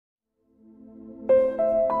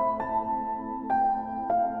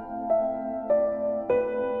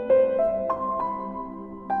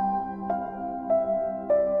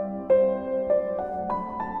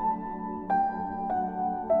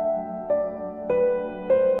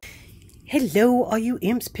Hello, all you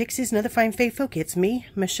imps, pixies, and other fine fae folk. It's me,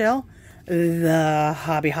 Michelle, the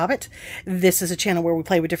Hobby Hobbit. This is a channel where we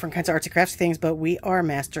play with different kinds of arts and crafts things, but we are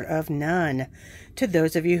master of none. To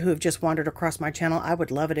those of you who have just wandered across my channel, I would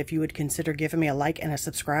love it if you would consider giving me a like and a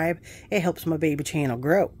subscribe. It helps my baby channel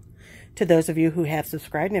grow. To those of you who have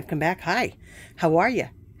subscribed and have come back, hi, how are you?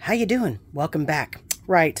 How you doing? Welcome back.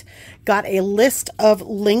 Right. Got a list of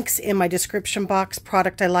links in my description box.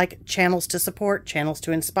 Product I like, channels to support, channels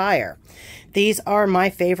to inspire. These are my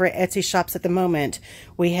favorite Etsy shops at the moment.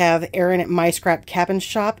 We have Erin at My Scrap Cabin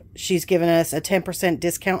Shop. She's given us a 10%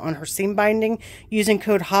 discount on her seam binding using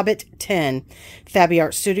code HOBBIT10. Fabby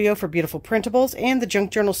Art Studio for beautiful printables, and the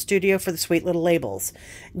Junk Journal Studio for the sweet little labels.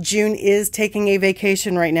 June is taking a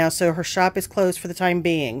vacation right now, so her shop is closed for the time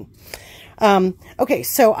being. Okay,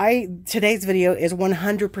 so today's video is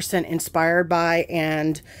 100% inspired by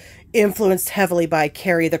and influenced heavily by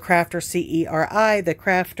Carrie the Crafter, C-E-R-I, the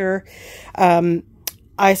Crafter.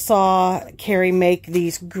 I saw Carrie make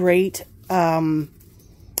these great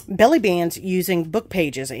belly bands using book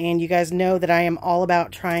pages, and you guys know that I am all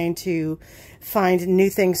about trying to find new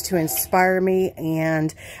things to inspire me,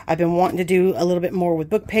 and I've been wanting to do a little bit more with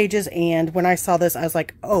book pages, and when I saw this, I was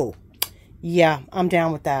like, oh, yeah, I'm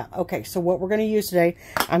down with that. Okay, so what we're going to use today,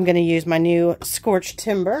 I'm going to use my new scorched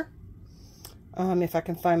timber. If I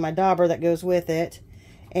can find my dauber that goes with it.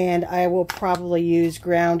 And I will probably use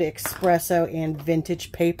ground espresso and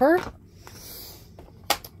vintage paper.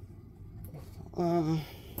 Let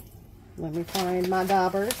me find my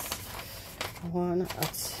daubers. 1, a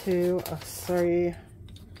 2, a 3,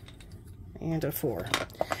 and a 4.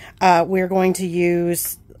 We're going to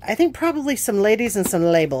use, I think, probably some ladies and some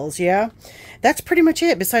labels, yeah? That's pretty much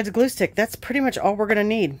it. Besides a glue stick, that's pretty much all we're going to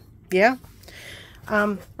need, yeah?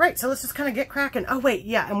 Right, so let's just kind of get cracking. Oh, wait,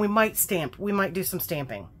 yeah, and we might stamp. We might do some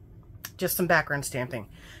stamping. Just some background stamping.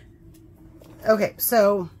 Okay,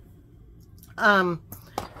 so,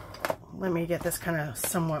 let me get this kind of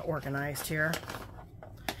somewhat organized here.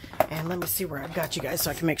 And let me see where I've got you guys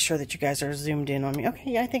so I can make sure that you guys are zoomed in on me.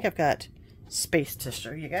 Okay, yeah, I think I've got space to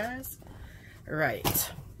show you guys.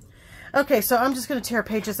 Right. Okay, so I'm just going to tear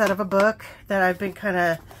pages out of a book that I've been kind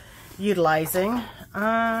of utilizing.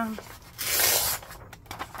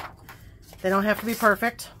 They don't have to be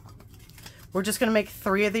perfect. We're just going to make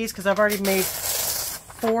 3 of these because I've already made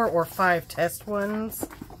 4 or 5 test ones.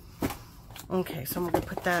 Okay, so I'm going to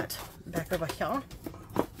put that back over here.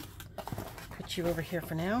 Put you over here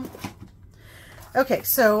for now. Okay,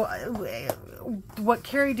 so what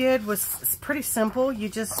Carrie did was pretty simple. You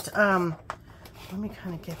just, let me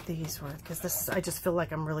kind of get these worth, because this, I just feel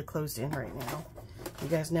like I'm really closed in right now. You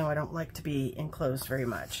guys know I don't like to be enclosed very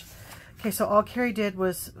much. Okay, so all Carrie did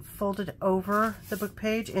was folded over the book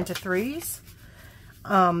page into 3s.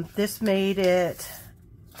 This made it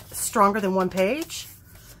stronger than 1 page.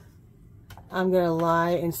 I'm going to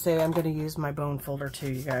lie and say I'm going to use my bone folder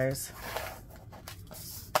too, you guys.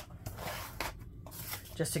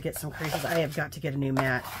 Just to get some creases. I have got to get a new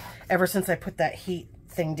mat. Ever since I put that heat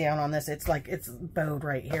thing down on this, it's like it's bowed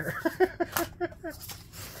right here.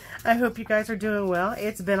 I hope you guys are doing well.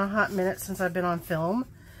 It's been a hot minute since I've been on film.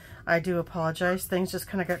 I do apologize. Things just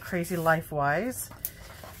kind of got crazy life-wise.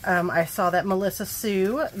 I saw that Melissa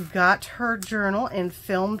Sue got her journal and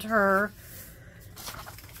filmed her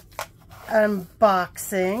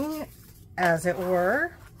unboxing, as it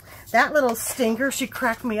were. That little stinker, she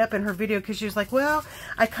cracked me up in her video because she was like, well,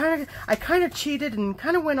 I kind of cheated and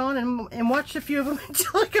kind of went on and watched a few of them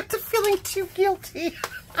until I got to feeling too guilty.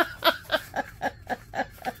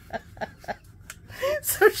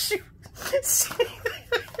 So she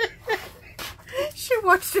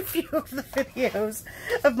watched a few of the videos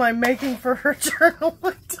of my making for her journal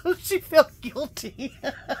until she felt guilty.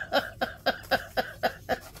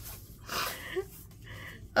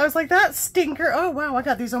 I was like, that stinker. Oh, wow, I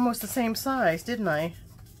got these almost the same size, didn't I?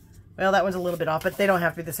 Well, that one's a little bit off, but they don't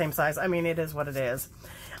have to be the same size. I mean, it is what it is.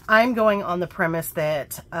 I'm going on the premise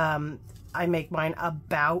that I make mine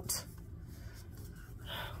about,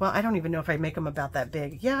 well, I don't even know if I make them about that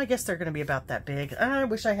big. Yeah, I guess they're going to be about that big. I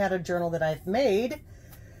wish I had a journal that I've made,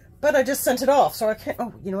 but I just sent it off, so I can't.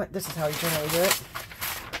 Oh, you know what? This is how you generally do it.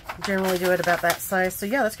 Generally do it about that size. So,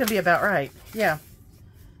 yeah, that's going to be about right. Yeah.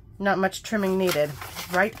 Not much trimming needed.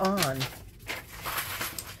 Right on.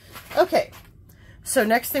 Okay. So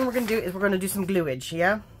next thing we're going to do is we're going to do some gluage,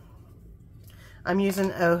 yeah? I'm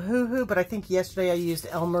using a hoo-hoo, but I think yesterday I used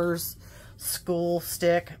Elmer's school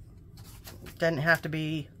stick. Doesn't have to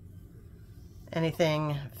be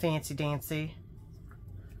anything fancy-dancy.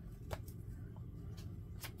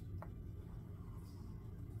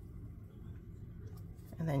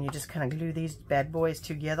 And then you just kind of glue these bad boys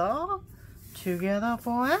together. Together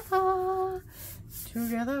forever.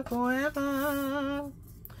 Together forever.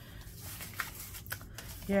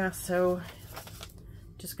 Yeah, so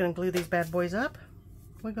just gonna glue these bad boys up.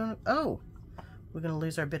 We're gonna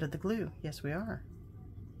lose our bit of the glue. Yes, we are.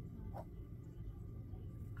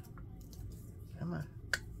 Come on.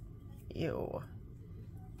 Ew.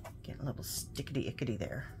 Getting a little stickety-ickety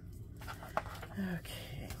there.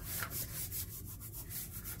 Okay.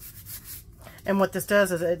 And what this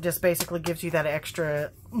does is it just basically gives you that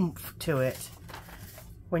extra oomph to it.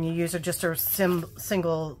 When you use just a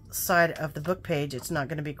single side of the book page, it's not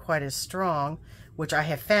going to be quite as strong, which I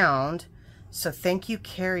have found. So thank you,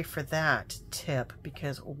 Carrie, for that tip,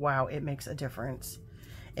 because wow, it makes a difference.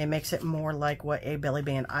 It makes it more like what a belly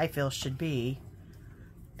band I feel should be,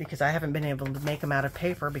 because I haven't been able to make them out of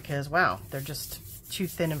paper because wow, they're just too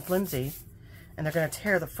thin and flimsy, and they're going to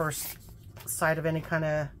tear the first side of any kind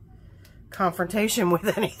of confrontation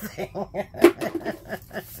with anything.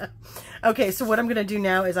 Okay, so what I'm going to do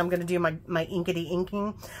now is I'm going to do my inkity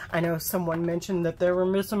inking. I know someone mentioned that they were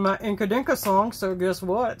missing my Inkadinka song, so guess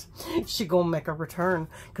what? She gonna make a return,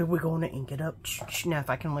 because we're going to ink it up. Now, if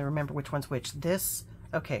I can only remember which one's which. This,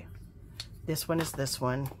 okay. This one is this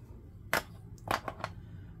one.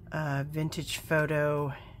 Vintage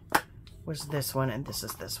photo was this one, and this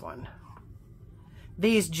is this one.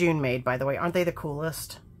 These June made, by the way. Aren't they the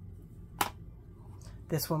coolest?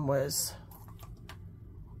 This one was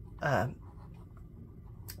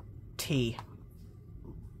T.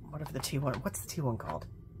 Whatever the T one. What's the T one called?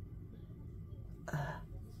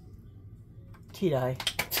 T-dye.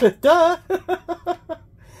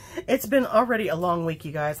 It's been already a long week,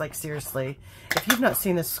 you guys. Like, seriously. If you've not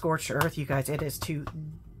seen this Scorched Earth, you guys, it is to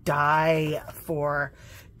die for.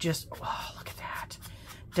 Just, oh, look at that.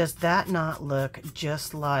 Does that not look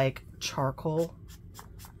just like charcoal?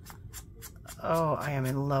 Oh, I am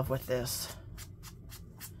in love with this.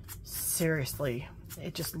 Seriously,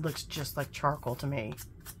 it just looks just like charcoal to me.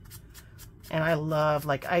 And I love,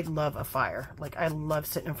 like, I love a fire. Like, I love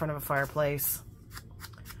sitting in front of a fireplace,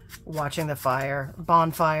 watching the fire,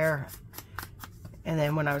 bonfire. And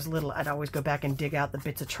then when I was little, I'd always go back and dig out the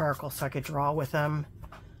bits of charcoal so I could draw with them.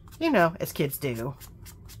 You know, as kids do.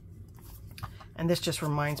 And this just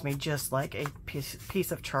reminds me just like a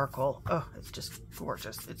piece of charcoal. Oh, it's just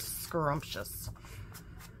gorgeous. It's scrumptious.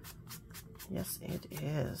 Yes, it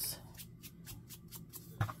is.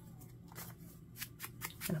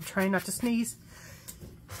 And I'm trying not to sneeze.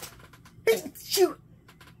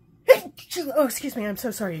 Oh, excuse me. I'm so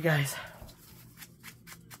sorry, you guys.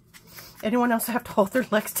 Anyone else have to hold their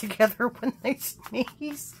legs together when they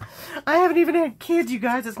sneeze? I haven't even had kids, you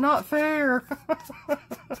guys. It's not fair.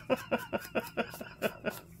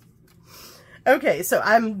 Okay, so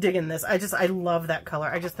I'm digging this. I love that color.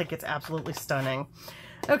 I just think it's absolutely stunning.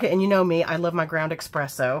 Okay, and you know me. I love my ground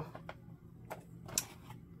espresso.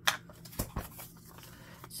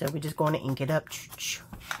 So we're just going to ink it up.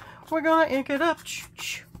 We're going to ink it up.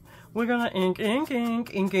 We're going to ink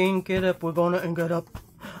it up. We're going to ink it up.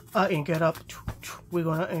 Ink it up. We're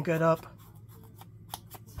going to ink it up.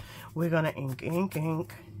 We're going to ink it up.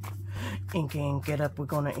 We're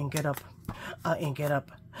going to ink it up. Ink it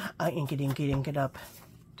up. Ink it up.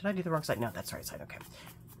 Did I do the wrong side? No, that's the right side. Okay.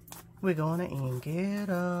 We're going to ink it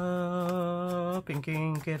up.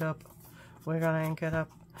 Ink it up. We're going to ink it up.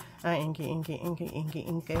 Ink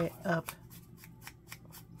it up.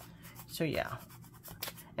 So, yeah.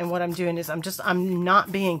 And what I'm doing is I'm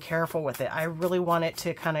not being careful with it. I really want it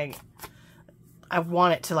to I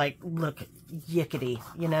want it to like look yickety,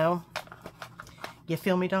 you know? You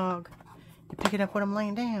feel me, dog? You picking up what I'm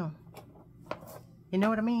laying down? You know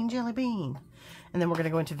what I mean, Jelly Bean? And then we're going to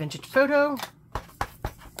go into vintage photo.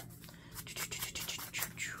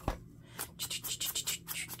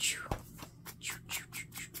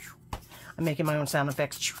 I'm making my own sound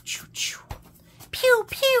effects. Pew,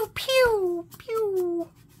 pew, pew, pew.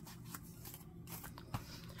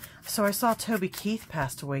 So I saw Toby Keith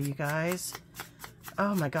passed away, you guys.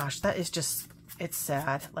 Oh my gosh, that is just, it's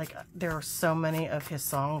sad. Like, there are so many of his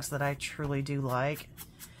songs that I truly do like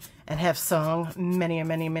and have sung many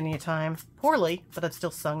a time. Poorly, but I've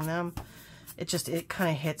still sung them. It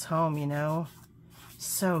kind of hits home, you know.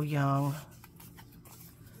 So young.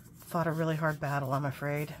 Fought a really hard battle, I'm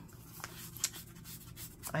afraid.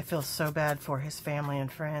 I feel so bad for his family and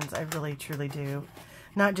friends. I really, truly do.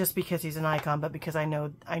 Not just because he's an icon, but because I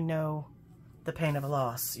know the pain of a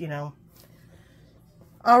loss, you know.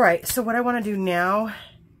 All right, so what I want to do now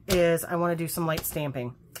is I want to do some light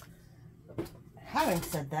stamping. Having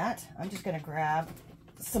said that, I'm just going to grab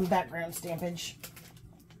some background stampage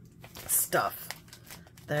stuff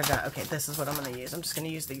that I've got. Okay, this is what I'm going to use. I'm just going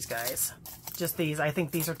to use these guys. just these. I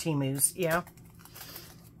think these are Temu's. Yeah.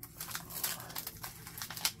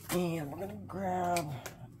 And we're going to grab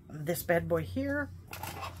this bad boy here.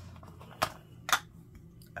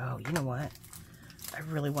 Oh, you know what? I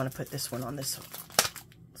really want to put this one on this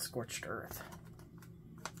scorched earth.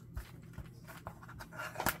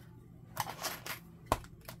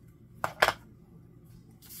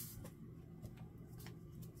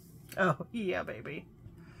 Oh, yeah, baby.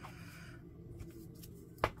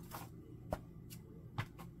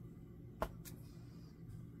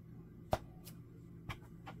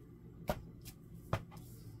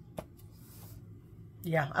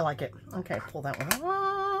 Yeah, I like it. Okay, pull that one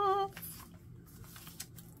off.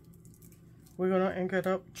 We're gonna ink it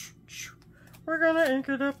up. We're gonna ink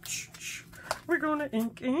it up. We're gonna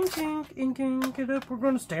ink it up. We're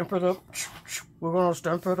gonna stamp it up. We're gonna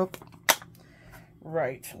stamp it up.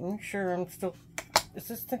 Right. Make sure I'm still... Is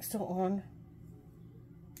this thing still on?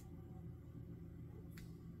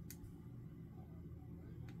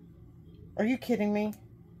 Are you kidding me?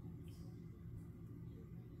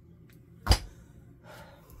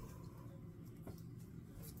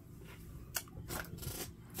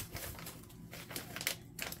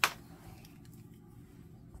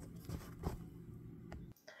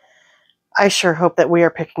 I sure hope that we are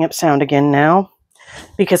picking up sound again now,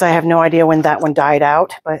 because I have no idea when that one died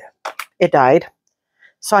out, but it died.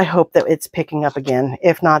 So I hope that it's picking up again.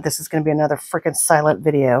 If not, this is going to be another freaking silent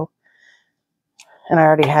video. And I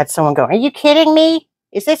already had someone go, "Are you kidding me?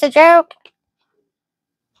 Is this a joke?"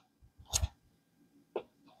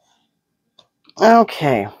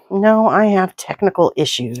 Okay. No, I have technical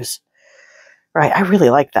issues. Right, I really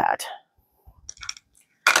like that.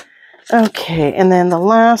 Okay, and then the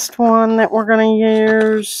last one that we're going to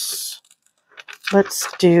use, let's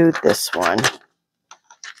do this one.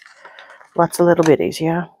 Lots of little bitties,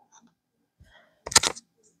 yeah?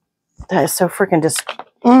 That is so freaking just,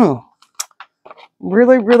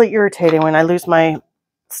 really, really irritating when I lose my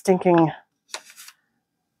stinking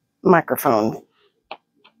microphone.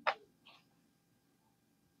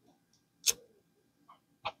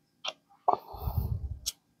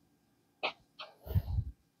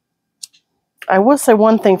 I will say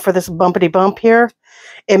one thing for this bumpity bump here.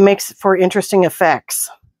 It makes for interesting effects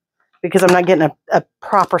because I'm not getting a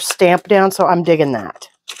proper stamp down, so I'm digging that.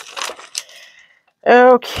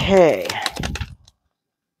 Okay.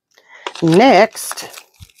 Next,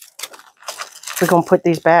 we're going to put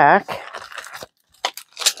these back.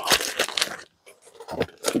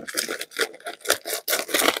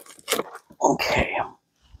 Okay.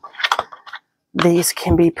 These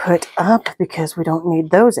can be put up because we don't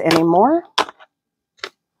need those anymore.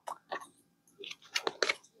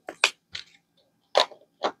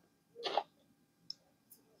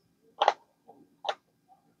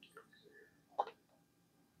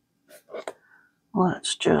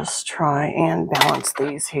 Let's just try and balance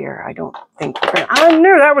these here. I don't think I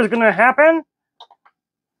knew that was going to happen.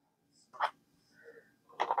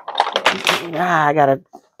 I got a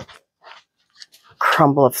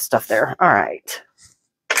crumble of stuff there. All right.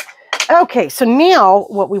 Okay, so now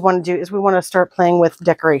what we want to do is we want to start playing with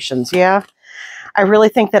decorations, yeah? I really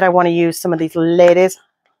think that I want to use some of these ladies.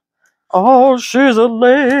 Oh, she's a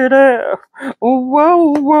lady.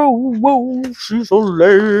 Whoa, whoa, whoa, she's a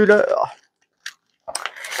lady.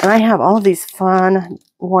 And I have all of these fun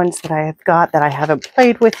ones that I have got that I haven't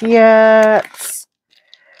played with yet.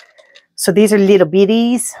 So these are little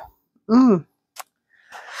bitties.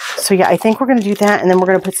 So yeah, I think we're going to do that. And then we're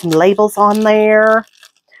going to put some labels on there.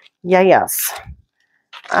 Yeah, yes.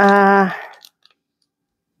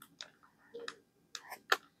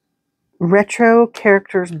 Retro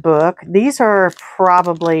Characters book. These are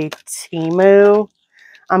probably Temu,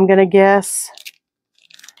 I'm going to guess.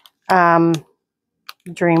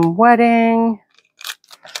 Dream Wedding.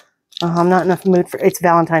 I'm not in enough mood for it's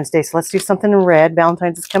Valentine's Day, so let's do something in red.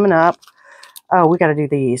 Valentine's is coming up. Oh, we got to do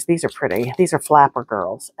these. These are pretty. These are Flapper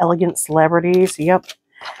Girls. Elegant Celebrities. Yep.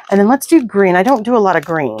 And then let's do green. I don't do a lot of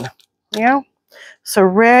green. Yeah. So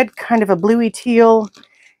red, kind of a bluey teal,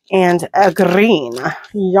 and a green.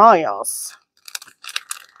 Yes.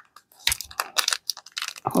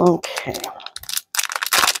 Okay.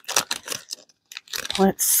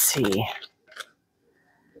 Let's see.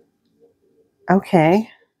 Okay.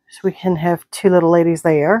 So we can have two little ladies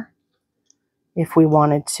there if we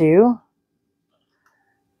wanted to.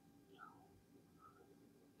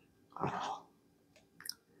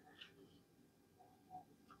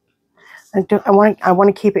 I want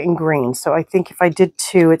to keep it in green. So I think if I did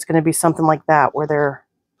two, it's going to be something like that where they're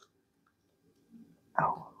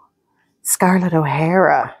Scarlett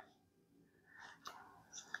O'Hara.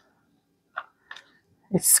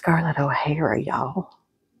 It's Scarlett O'Hara, y'all.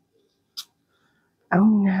 Oh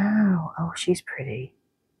no. Oh, she's pretty.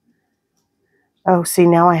 Oh, see,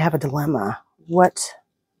 now I have a dilemma. What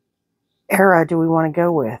era do we want to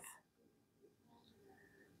go with?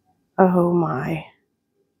 Oh my.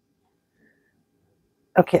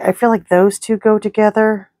 Okay, I feel like those two go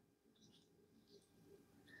together.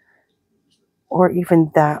 Or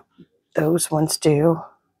even those ones do.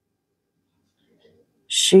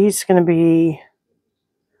 She's going to be,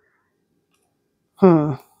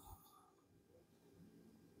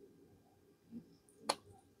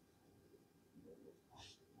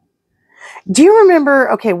 Do you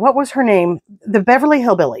remember, okay, what was her name? The Beverly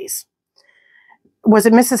Hillbillies. Was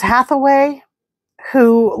it Mrs. Hathaway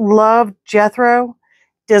who loved Jethro?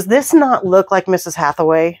 Does this not look like Mrs.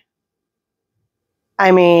 Hathaway?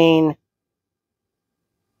 I mean,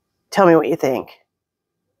 tell me what you think.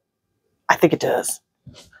 I think it does.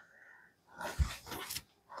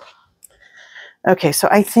 Okay, so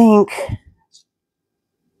I think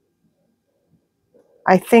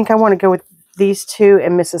I want to go with these two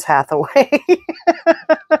and Mrs. Hathaway.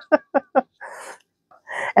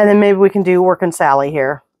 And then maybe we can do Workin' Sally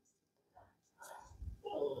here.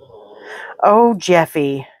 Oh,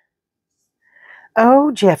 Jeffy.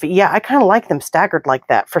 Oh, Jeffy. Yeah, I kind of like them staggered like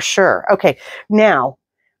that for sure. Okay, now,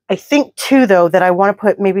 I think too, though, that I want to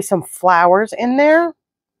put maybe some flowers in there.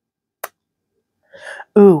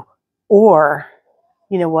 Ooh, or,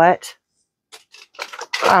 you know what?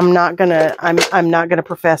 I'm not gonna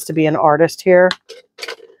profess to be an artist here,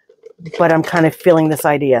 but I'm kind of feeling this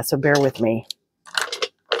idea, so bear with me.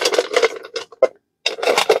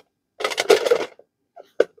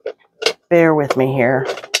 Bear with me here.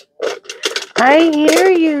 I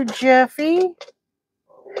hear you, Jeffy.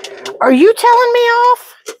 Are you telling me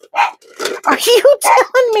off? Are you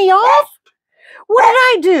telling me off? What did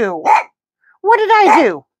I do? What did I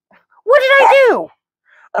do? What did I do?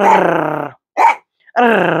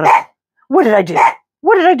 What did I do?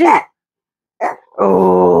 What did I do?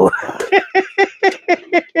 Oh.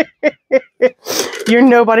 You're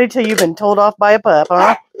nobody till you've been told off by a pup,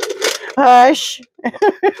 huh? Hush.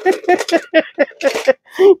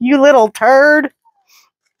 You little turd.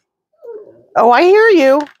 Oh, I hear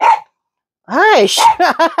you. Hush.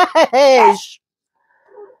 Hush.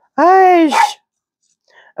 Hush.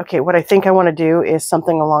 Okay, what I think I want to do is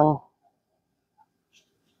something along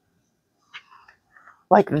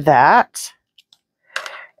like that.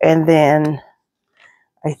 And then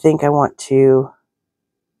I think I want to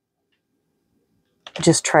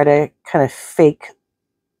just try to kind of fake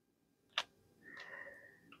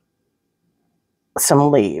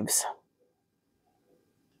some leaves.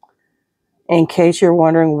 In case you're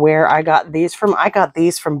wondering where I got these from, I got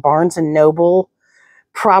these from Barnes & Noble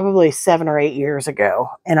probably 7 or 8 years ago,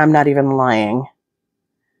 and I'm not even lying.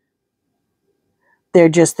 They're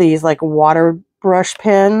just these like water brush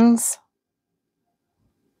pens.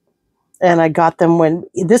 And I got them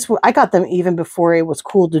I got them even before it was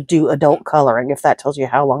cool to do adult coloring, if that tells you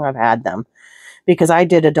how long I've had them. Because I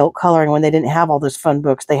did adult coloring when they didn't have all those fun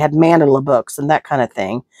books. They had mandala books and that kind of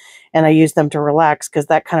thing. And I used them to relax because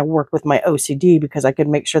that kind of worked with my OCD because I could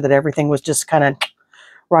make sure that everything was just kind of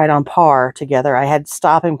right on par together. I had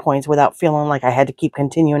stopping points without feeling like I had to keep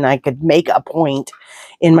continuing. I could make a point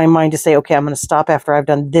in my mind to say, okay, I'm going to stop after I've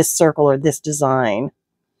done this circle or this design.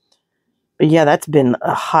 But yeah, that's been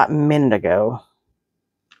a hot minute ago.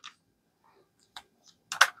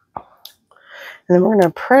 And then we're going to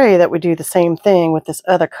pray that we do the same thing with this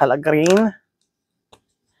other color green.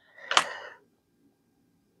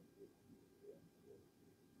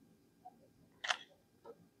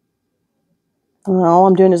 And all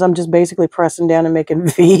I'm doing is I'm just basically pressing down and making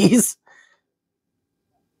V's.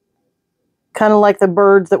 Kind of like the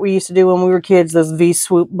birds that we used to do when we were kids, those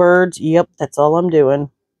V-swoop birds. Yep, that's all I'm doing.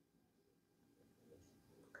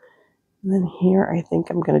 And then here, I think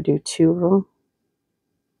I'm going to do 2 of them.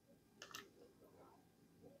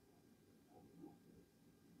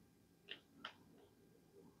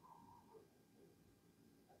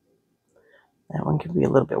 That one can be a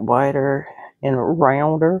little bit wider and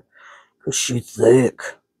rounder because she's thick.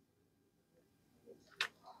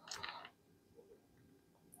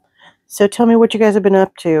 So tell me what you guys have been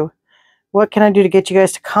up to. What can I do to get you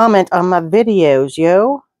guys to comment on my videos,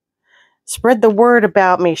 yo? Spread the word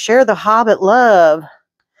about me. Share the Hobbit love.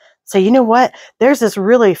 So you know what? There's this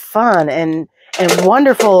really fun and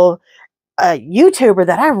wonderful YouTuber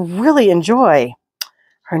that I really enjoy.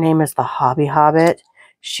 Her name is the Hobby Hobbit.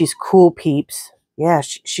 She's cool, peeps. Yeah,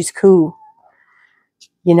 she's cool.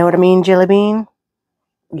 You know what I mean, Jelly Bean?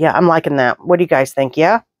 Yeah, I'm liking that. What do you guys think?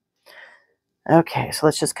 Yeah? Okay, so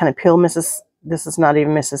let's just kind of peel Mrs. This is not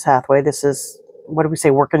even Mrs. Hathaway. This is, what do we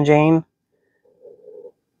say, Working Jane?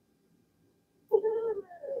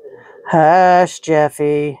 Hush,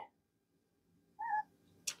 Jeffy.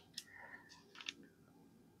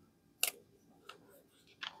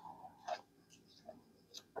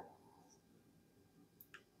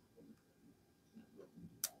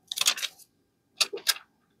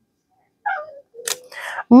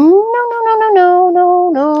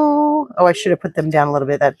 No. Oh, I should have put them down a little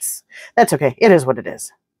bit. That's okay. It is what it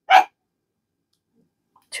is.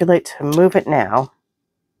 Too late to move it now.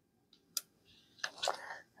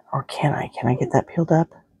 Or can I? Can I get that peeled up?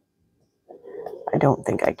 I don't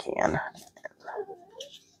think I can.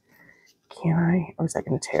 Can I? Or is that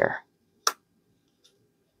going to tear?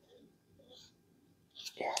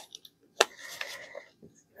 Yeah.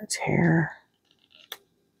 It's going to tear.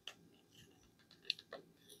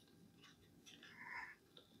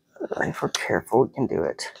 If we're careful, we can do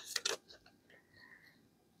it.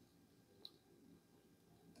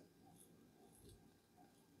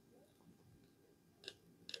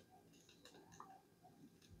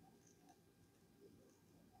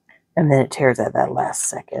 And then it tears at that last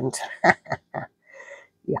second.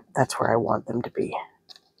 Yeah, that's where I want them to be.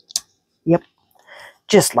 Yep,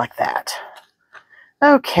 just like that.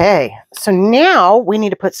 Okay, so now we need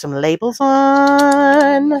to put some labels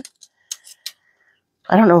on.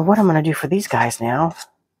 I don't know what I'm going to do for these guys now.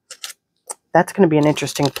 That's going to be an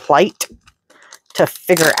interesting plight to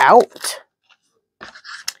figure out.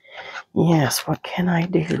 Yes, what can I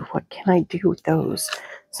do? What can I do with those?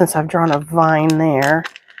 Since I've drawn a vine there,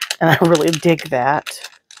 and I really dig that.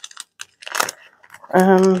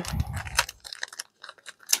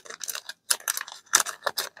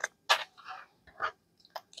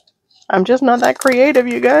 I'm just not that creative,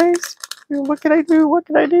 you guys. What can I do? What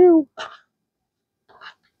can I do?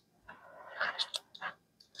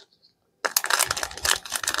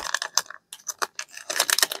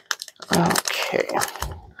 Okay.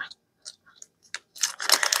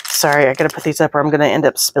 Sorry, I gotta put these up or I'm gonna end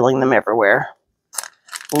up spilling them everywhere.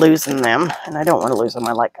 Losing them, and I don't want to lose them.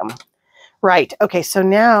 I like them. Right, okay, so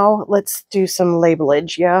now let's do some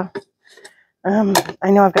labelage, yeah? I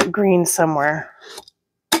know I've got green somewhere.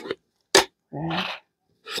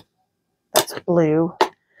 That's blue.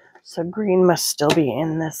 So green must still be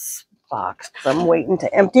in this box because I'm waiting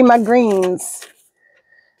to empty my greens.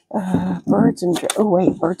 Birds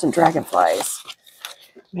and dragonflies.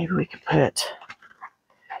 Maybe we could put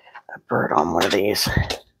a bird on one of these.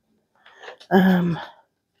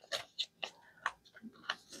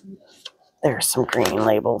 There's some green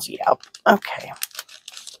labels. Yep. Okay.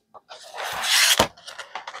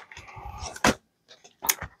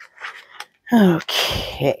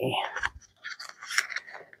 Okay.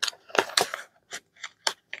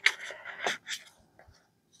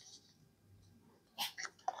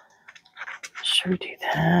 Should we do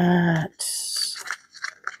that?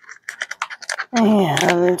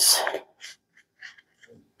 And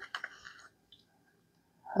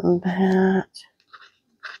that.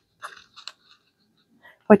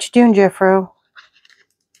 What you doing, Jeffro?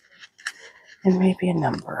 And maybe a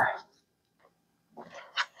number.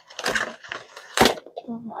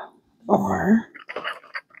 Or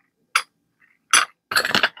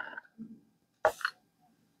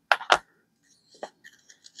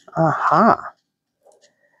aha.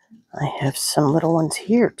 I have some little ones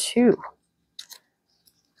here too.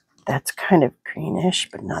 That's kind of greenish,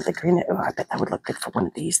 but not the green. Oh, I bet that would look good for one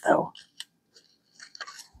of these though.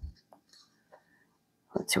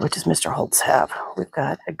 Let's see, what does Mr. Holtz have? We've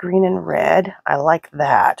got a green and red. I like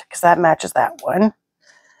that because that matches that one.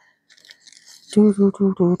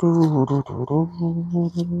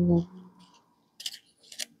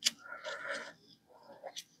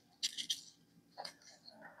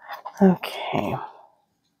 Okay.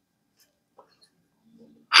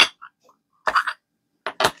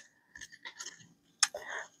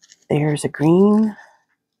 There's a green.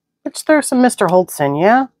 Let's throw some Mr. Holtz in,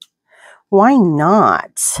 yeah? Why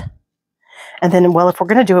not? And then, well, if we're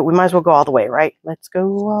going to do it, we might as well go all the way, right? Let's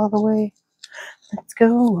go all the way. Let's go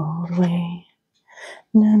all the way.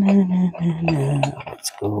 No.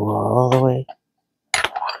 Let's go all the way.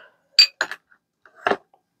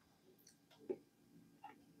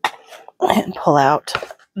 And pull out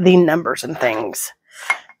the numbers and things.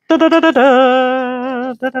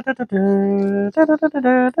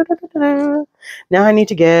 Now I need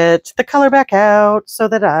to get the color back out so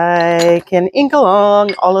that I can ink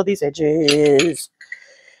along all of these edges.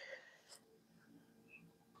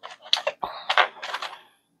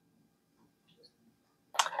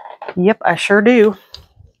 Yep, I sure do.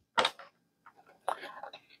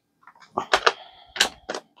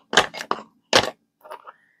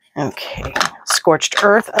 Okay, scorched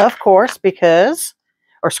earth, of course, because,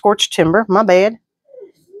 or scorched timber, my bad.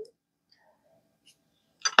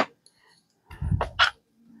 I'm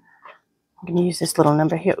going to use this little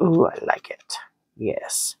number here. Ooh, I like it.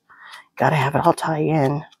 Yes. Got to have it all tie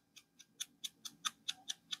in.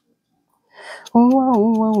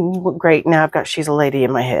 Whoa. Great, now I've got She's a Lady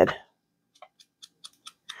in my head.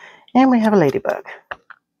 And we have a ladybug.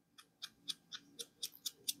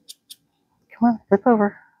 Come on, flip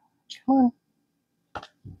over. Come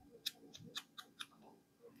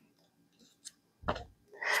on.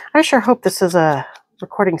 I sure hope this is a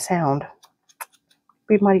recording sound.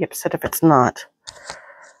 Be mighty upset if it's not.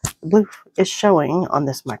 The blue is showing on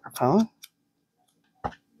this microphone.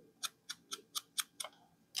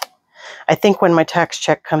 I think when my tax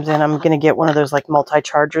check comes in, I'm going to get one of those like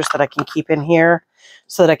multi-chargers that I can keep in here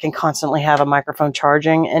so that I can constantly have a microphone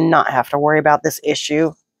charging and not have to worry about this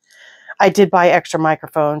issue. I did buy extra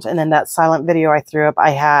microphones, and then that silent video I threw up,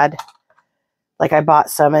 I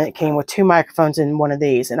bought some, and it came with 2 microphones in one of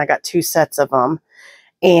these, and I got 2 sets of them.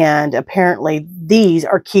 And apparently these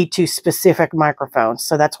are keyed to specific microphones.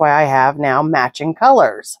 So that's why I have now matching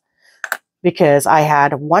colors, because I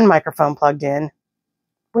had one microphone plugged in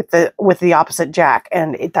with the opposite jack,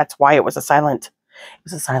 and that's why it was a silent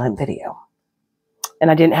video.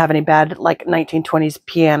 And I didn't have any bad like 1920s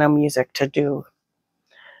piano music to do.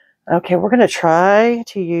 Okay, we're going to try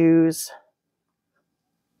to use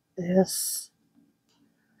this.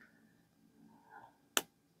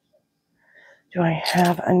 Do I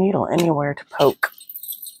have a needle anywhere to poke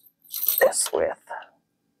this with?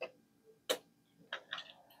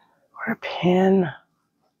 Or a pin?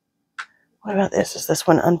 What about this? Is this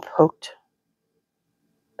one unpoked?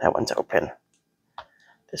 That one's open.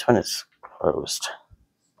 This one is closed.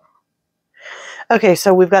 Okay,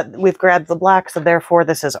 so we've grabbed the black, so therefore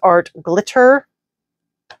this is art glitter.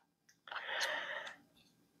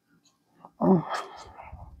 Oh.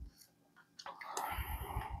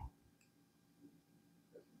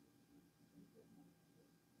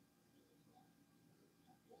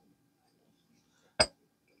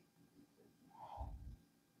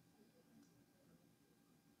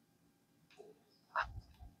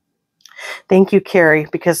 Thank you, Carrie,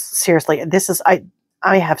 because seriously, this is,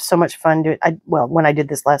 I have so much fun doing, well, when I did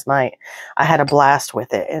this last night, I had a blast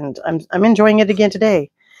with it, and I'm enjoying it again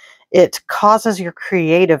today. It causes your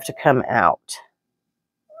creative to come out.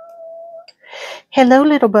 Hello,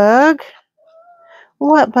 little bug.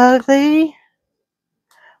 What bug thee?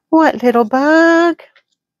 What little bug?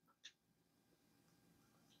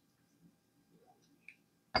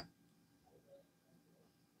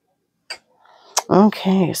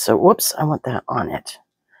 Okay, so whoops, I want that on it.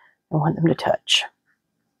 I want them to touch.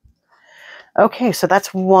 Okay, so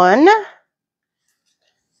that's one.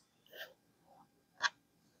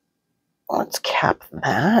 Let's cap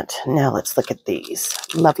that. Now let's look at these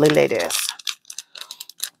lovely ladies.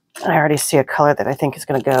 I already see a color that I think is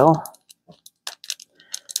going to go.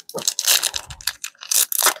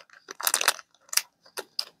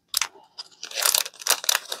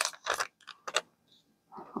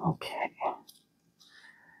 Okay.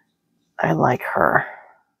 I like her.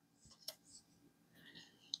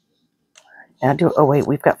 Now oh wait,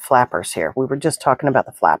 we've got flappers here. We were just talking about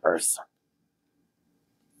the flappers.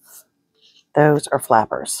 Those are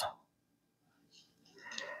flappers.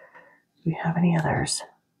 Do we have any others?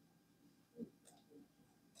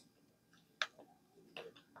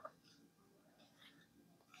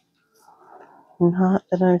 Not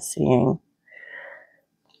that I'm seeing.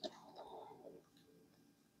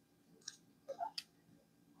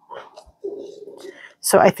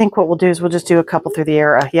 So I think what we'll do is we'll just do a couple through the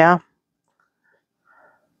era, yeah?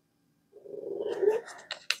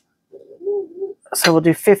 So we'll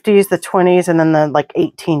do 50s, the 20s, and then the like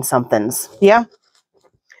 18 somethings. Yeah?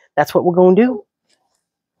 That's what we're going to do.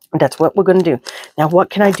 That's what we're going to do. Now, what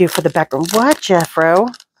can I do for the background? What,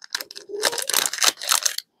 Jeffro?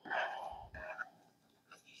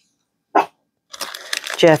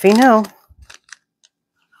 Jeffy, no.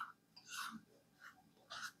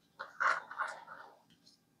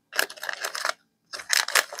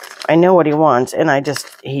 I know what he wants, and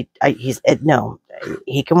no,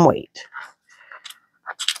 he can wait.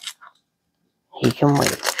 He can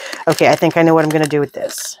wait. Okay, I think I know what I'm going to do with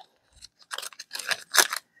this.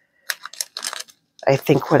 I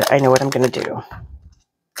know what I'm going to do.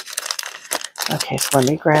 Okay, so let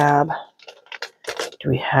me grab, do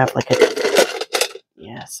we have like a,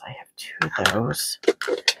 yes, I have 2 of those.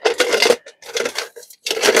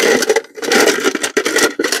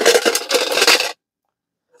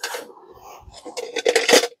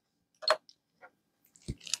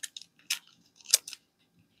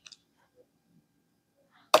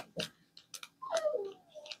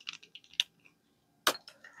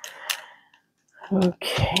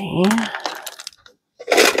 Okay.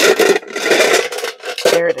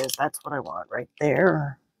 There it is. That's what I want right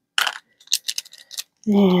there.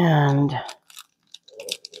 And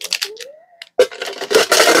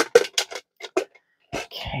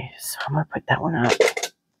okay, so I'm going to put that one up.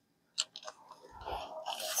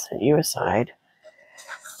 Set you aside.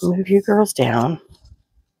 Move you girls down.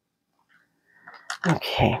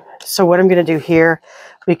 Okay, so what I'm going to do here,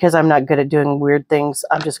 because I'm not good at doing weird things,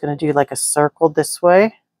 I'm just going to do like a circle this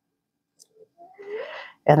way.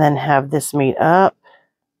 And then have this meet up.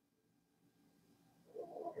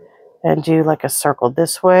 And do like a circle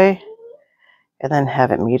this way. And then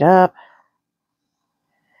have it meet up.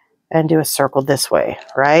 And do a circle this way,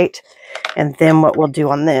 right? And then what we'll do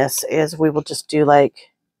on this is we will just do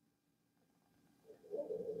like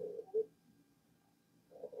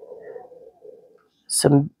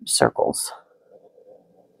some circles.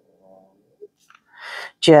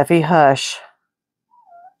 Jeffy, hush.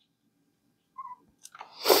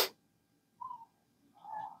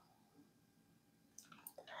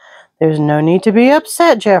 There's no need to be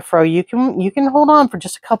upset, Jeffro. You can hold on for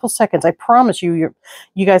just a couple seconds. I promise you,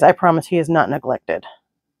 you guys, I promise he is not neglected.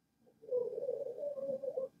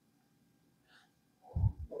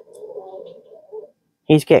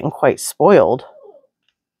 He's getting quite spoiled,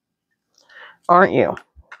 aren't you?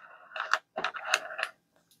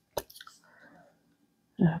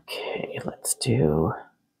 Okay, let's do...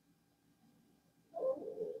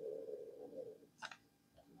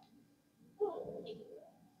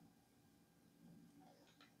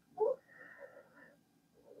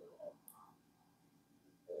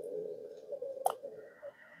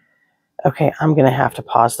 Okay, I'm going to have to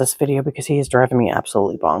pause this video because he is driving me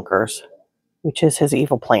absolutely bonkers, which is his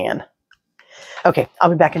evil plan. Okay,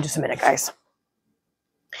 I'll be back in just a minute, guys.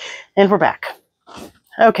 And we're back.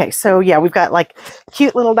 Okay, so yeah, we've got like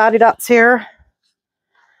cute little dotty dots here.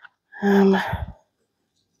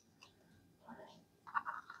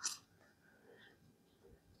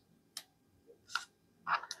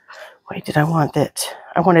 Wait, did I want that?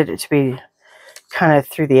 I wanted it to be kind of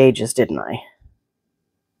through the ages, didn't I?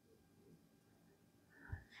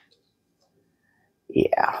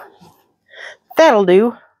 Yeah. That'll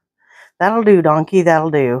do. That'll do, donkey. That'll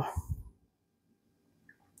do.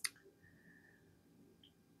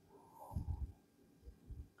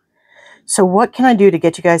 So what can I do to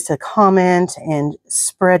get you guys to comment and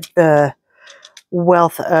spread the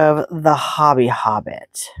wealth of the Hobby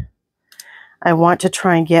Hobbit? I want to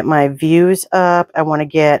try and get my views up. I want to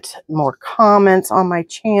get more comments on my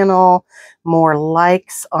channel, more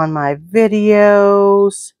likes on my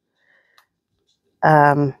videos.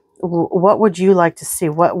 What would you like to see?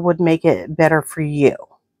 What would make it better for you?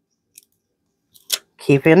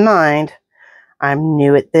 Keep in mind, I'm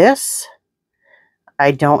new at this.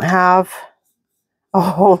 I don't have a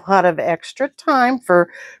whole lot of extra time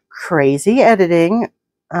for crazy editing.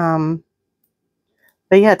 But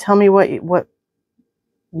yeah, tell me what you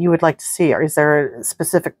would like to see. Or is there a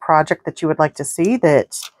specific project that you would like to see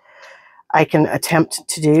that I can attempt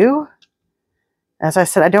to do? As I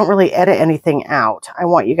said, I don't really edit anything out. I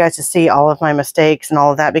want you guys to see all of my mistakes and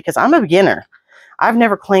all of that because I'm a beginner. I've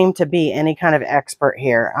never claimed to be any kind of expert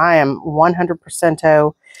here. I am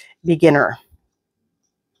 100% beginner.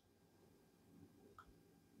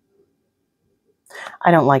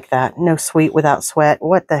 I don't like that. No sweet without sweat.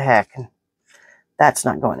 What the heck? That's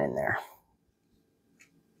not going in there.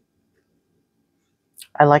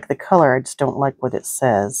 I like the color. I just don't like what it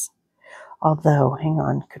says. Although, hang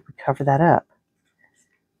on. Could we cover that up?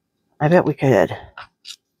 I bet we could.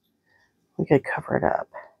 We could cover it up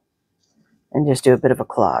and just do a bit of a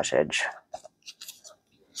collagage.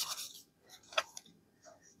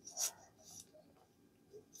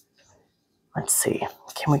 Let's see.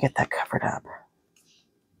 Can we get that covered up?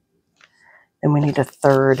 Then we need a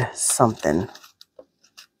third something.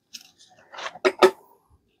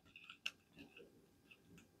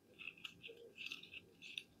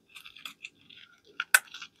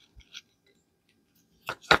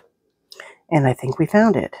 And I think we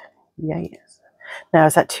found it. Yes. Now,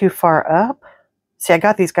 is that too far up? See, I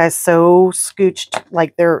got these guys so scooched,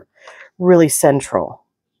 like they're really central.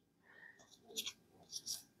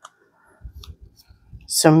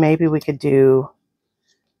 So maybe we could do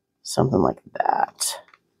something like that.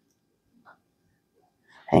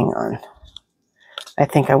 Hang on. I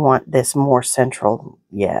think I want this more central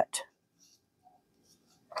yet.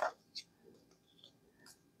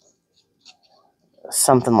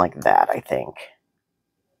 Something like that, I think.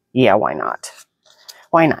 Yeah, why not?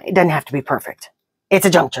 Why not? It doesn't have to be perfect. It's a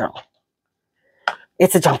junk journal.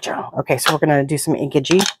 It's a junk journal. Okay, so we're going to do some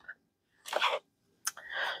inkage.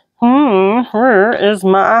 Where is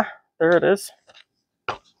my... There it is.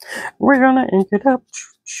 We're gonna ink it up.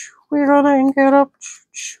 We're gonna ink it up.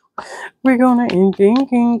 We're gonna ink it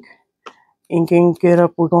up.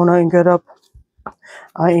 We're gonna ink it up.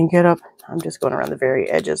 I ink it up. I'm just going around the very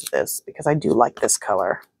edges of this because I do like this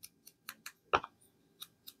color.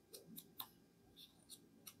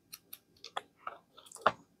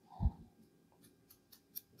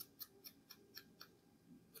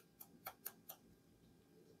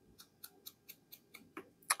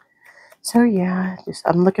 So yeah,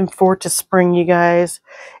 I'm looking forward to spring, you guys.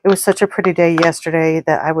 It was such a pretty day yesterday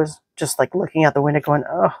that I was just like looking out the window going,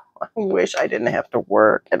 oh, I wish I didn't have to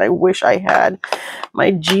work. And I wish I had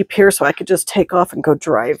my Jeep here so I could just take off and go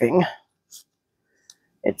driving.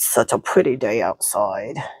 It's such a pretty day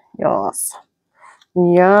outside. Yes.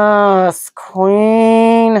 Yes,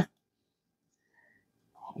 queen.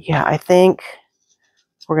 Yeah, I think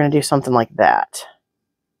we're going to do something like that.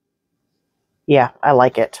 Yeah, I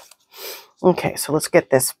like it. Okay, so let's get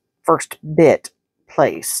this first bit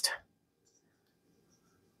placed.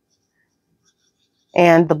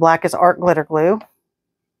 And the black is art glitter glue.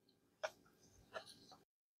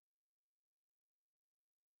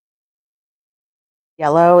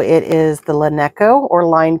 Yellow, it is the Lineco or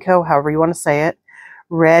Lineco, however you want to say it.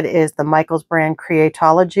 Red is the Michaels brand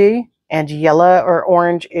Creatology. And yellow or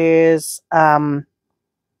orange is Elmer's.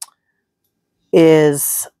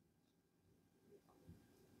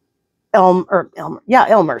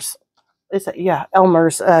 Is it? Yeah,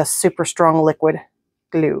 Elmer's super strong liquid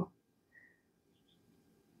glue.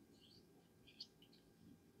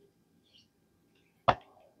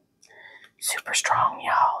 Super strong,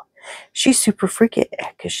 y'all. She's super freaky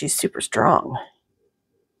because she's super strong.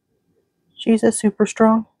 She's a super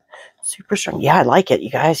strong. Yeah, I like it, you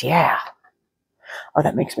guys. Yeah. Oh,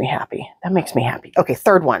 that makes me happy. That makes me happy. Okay,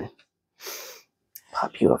 third one.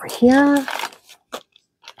 Pop you over here.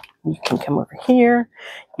 You can come over here.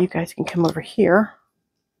 You guys can come over here.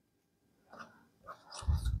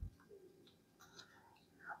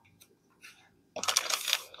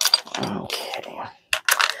 Okay.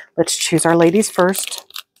 Let's choose our ladies first.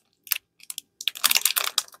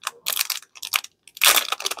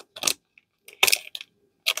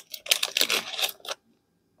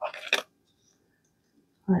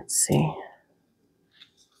 Let's see.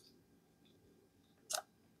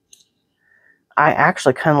 I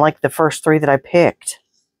actually kind of like the first three that I picked.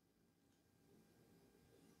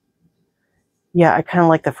 Yeah, I kind of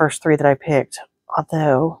like the first three that I picked.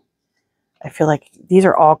 Although, I feel like these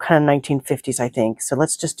are all kind of 1950s, I think. So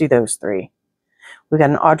let's just do those three. We've got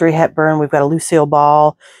an Audrey Hepburn. We've got a Lucille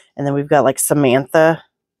Ball. And then we've got like Samantha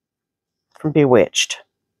from Bewitched.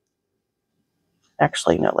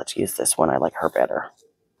 Actually, no, let's use this one. I like her better.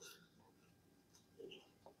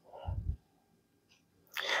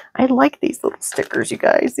 I like these little stickers, you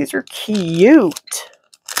guys. These are cute.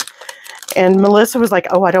 And Melissa was like,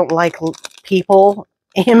 oh, I don't like people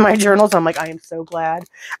in my journals. I'm like, I am so glad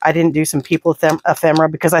I didn't do some people ephemera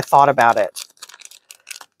because I thought about it.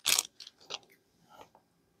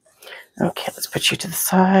 Okay, let's put you to the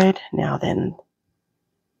side. Now then,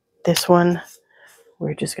 this one,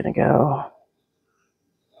 we're just going to go.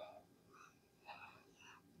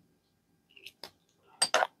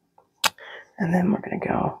 And then we're going to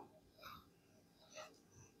go.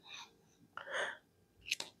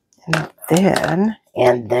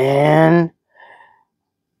 And then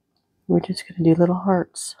we're just going to do little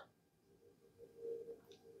hearts.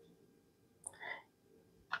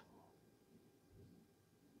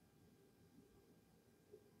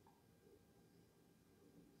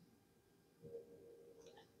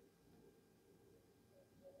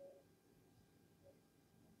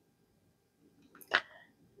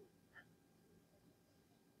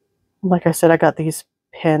 Like I said, I got these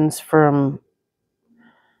pens from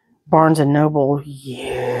Barnes & Noble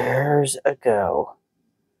years ago.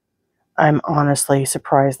 I'm honestly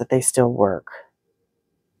surprised that they still work.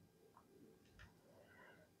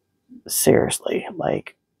 Seriously,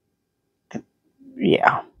 like,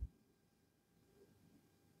 yeah.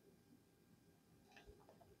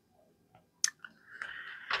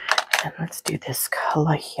 And let's do this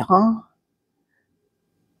color here.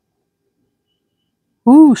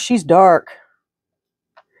 Ooh, she's dark.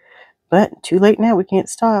 But too late now, we can't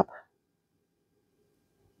stop.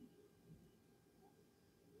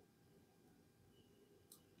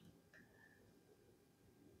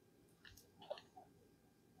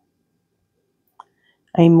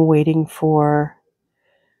 I'm waiting for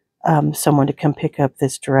someone to come pick up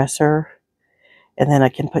this dresser. And then I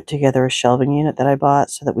can put together a shelving unit that I bought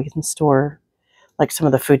so that we can store like some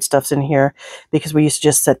of the foodstuffs in here. Because we used to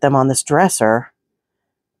just set them on this dresser.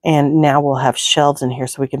 And now we'll have shelves in here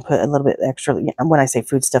so we can put a little bit extra. When I say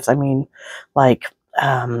foodstuffs, I mean like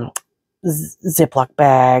Ziploc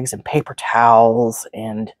bags and paper towels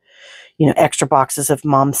and, you know, extra boxes of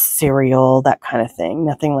mom's cereal, that kind of thing.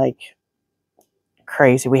 Nothing like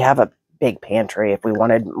crazy. We have a big pantry if we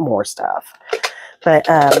wanted more stuff. But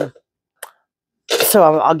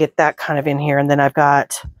so I'll get that kind of in here. And then I've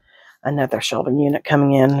got another shelving unit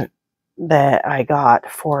coming in that I got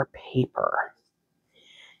for paper.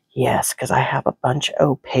 Yes, because I have a bunch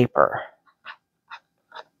of paper.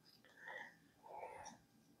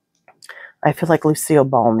 I feel like Lucille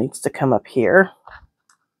Ball needs to come up here.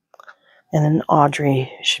 And then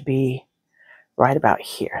Audrey should be right about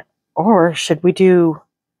here. Or should we do,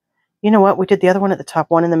 you know what? We did the other one at the top,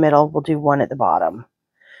 one in the middle. We'll do one at the bottom.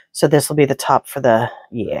 So this will be the top for the,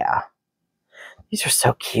 yeah. These are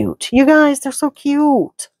so cute. You guys, they're so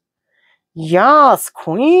cute. Yes,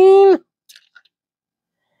 queen.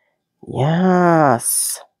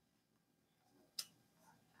 Yes.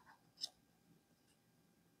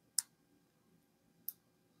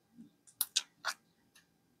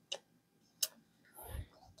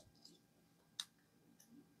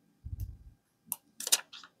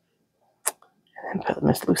 And put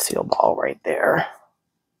Miss Lucille Ball right there.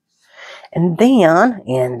 And then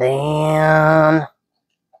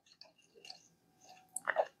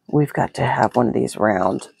we've got to have one of these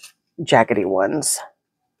round, jaggedy ones.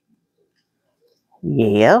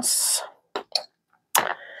 Yes.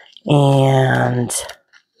 And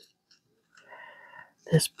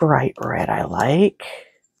this bright red I like.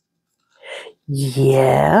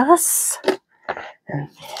 Yes. And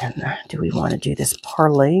then do we want to do this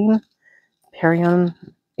Parlane? Perion?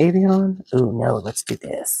 Avion? Oh, no, let's do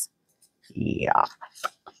this. Yeah.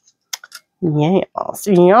 Yes,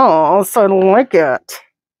 yes, I like it.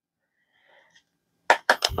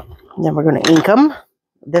 And then we're going to ink them.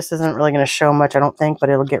 This isn't really going to show much, I don't think, but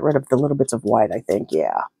it'll get rid of the little bits of white, I think.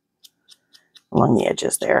 Yeah. Along the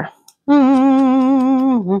edges there.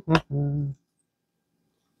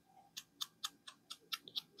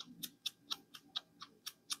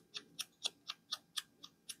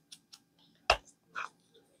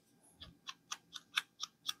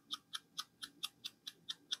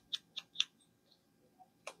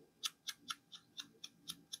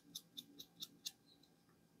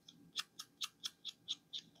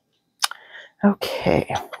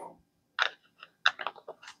 Okay.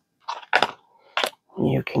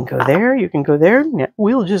 You can go there. You can go there. Yeah,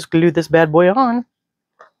 we'll just glue this bad boy on.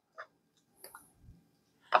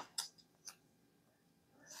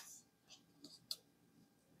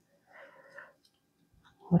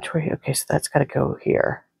 Which way? Okay, so that's got to go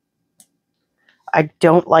here. I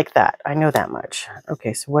don't like that. I know that much.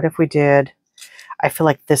 Okay, so what if we did... I feel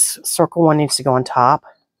like this circle one needs to go on top.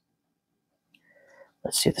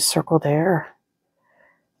 Let's do the circle there.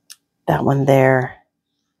 That one there.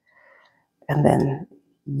 And then,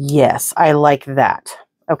 yes, I like that.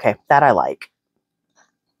 Okay, that I like.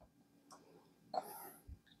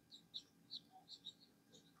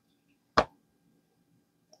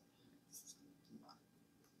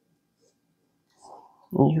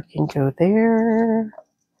 You can go there.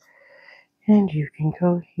 And you can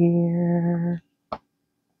go here.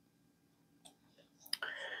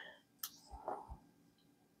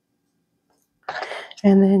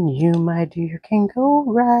 And then you, my dear, can go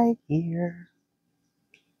right here.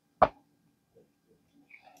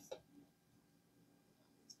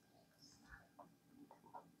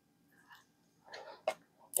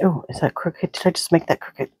 Oh, is that crooked? Did I just make that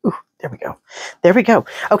crooked? Ooh, there we go. There we go.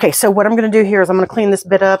 Okay, so what I'm going to do here is I'm going to clean this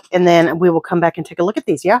bit up, and then we will come back and take a look at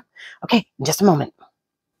these, yeah? Okay, in just a moment.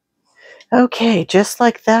 Okay, just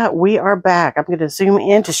like that, we are back. I'm going to zoom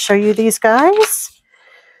in to show you these guys.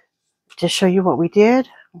 To show you what we did.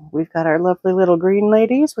 We've got our lovely little green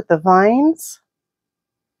ladies with the vines.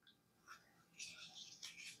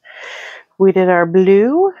 We did our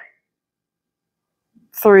blue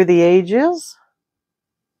through the ages.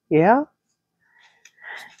 Yeah.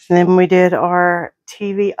 And then we did our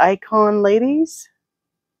TV icon ladies.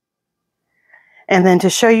 And then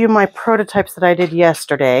to show you my prototypes that I did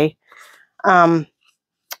yesterday, I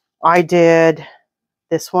did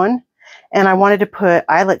this one. And I wanted to put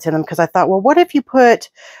eyelets in them because I thought, well, what if you put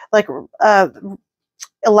like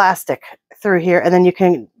elastic through here and then you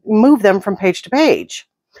can move them from page to page.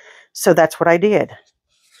 So that's what I did.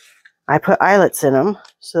 I put eyelets in them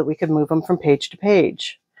so that we could move them from page to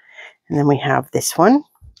page. And then we have this one.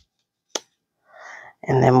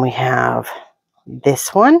 And then we have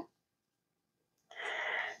this one.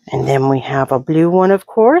 And then we have a blue one, of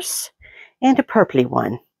course, and a purpley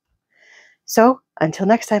one. So until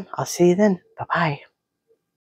next time, I'll see you then. Bye-bye.